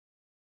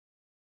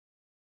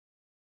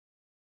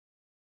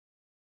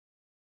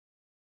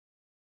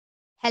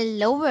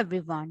Hello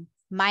everyone.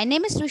 My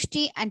name is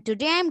Srusti and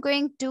today I'm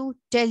going to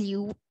tell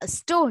you a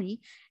story,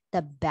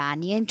 The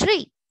Banyan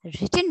Tree,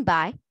 written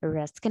by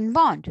Ruskin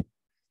Bond.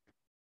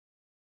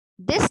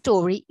 This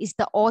story is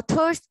the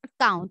author's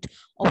account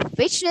of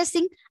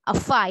witnessing a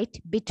fight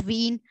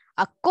between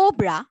a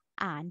cobra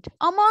and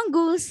a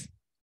mongoose.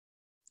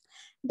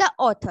 The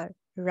author,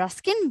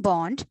 Ruskin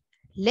Bond,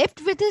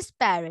 lived with his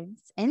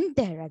parents in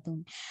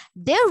Dehradun.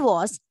 There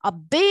was a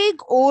big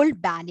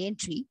old banyan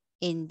tree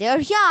in their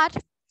yard.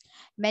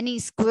 Many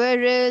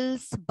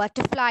squirrels,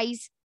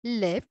 butterflies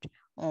lived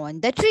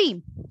on the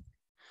tree.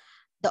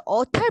 The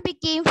author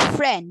became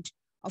friend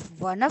of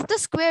one of the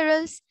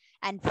squirrels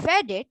and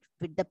fed it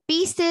with the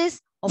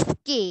pieces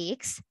of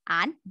cakes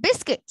and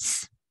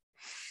biscuits.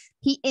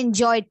 He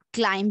enjoyed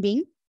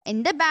climbing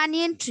in the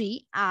banyan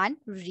tree and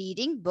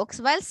reading books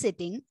while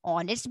sitting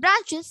on its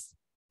branches.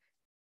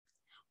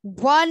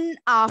 One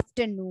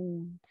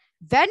afternoon,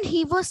 when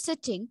he was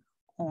sitting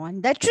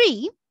on the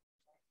tree,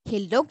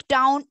 he looked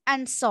down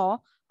and saw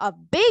a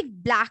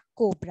big black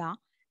cobra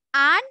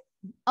and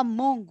a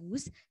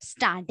mongoose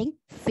standing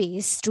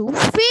face to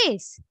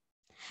face.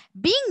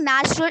 Being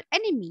natural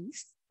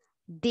enemies,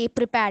 they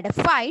prepared a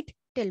fight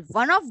till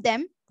one of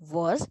them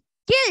was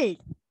killed.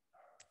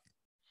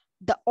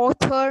 The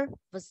author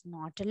was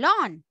not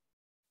alone.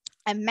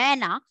 A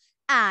myna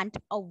and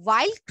a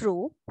wild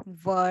crow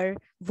were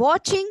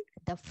watching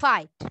the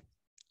fight.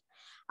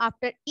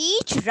 After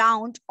each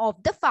round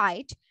of the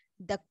fight,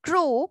 the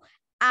crow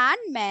and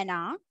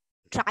myna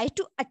tried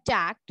to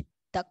attack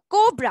the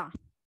cobra.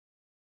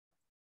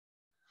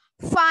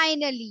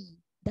 Finally,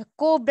 the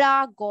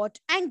cobra got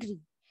angry.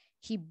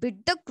 He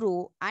bit the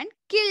crow and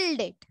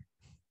killed it.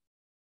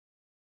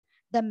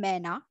 The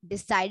myna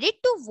decided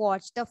to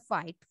watch the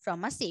fight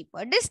from a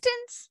safer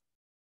distance.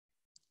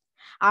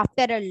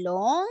 After a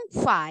long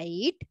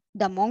fight,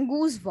 the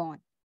mongoose won.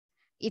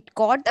 It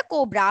caught the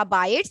cobra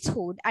by its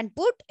hood and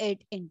put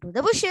it into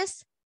the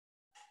bushes.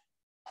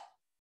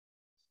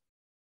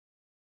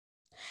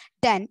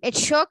 Then it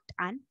shook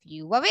and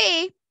flew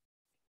away.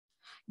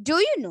 Do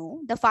you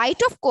know the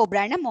fight of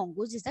cobra and a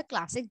mongoose is a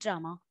classic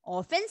drama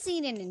often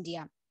seen in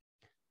India?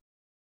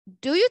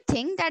 Do you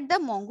think that the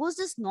mongoose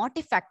is not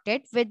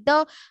affected with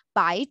the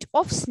bite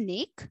of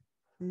snake?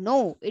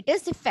 No, it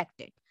is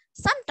affected.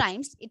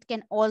 Sometimes it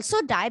can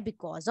also die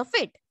because of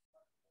it.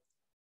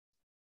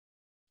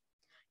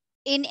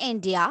 In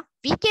India,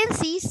 we can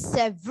see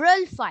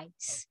several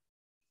fights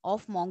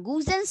of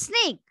mongoose and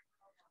snake.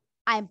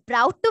 I am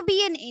proud to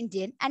be an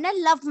Indian and I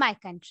love my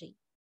country.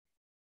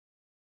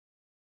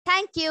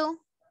 Thank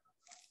you.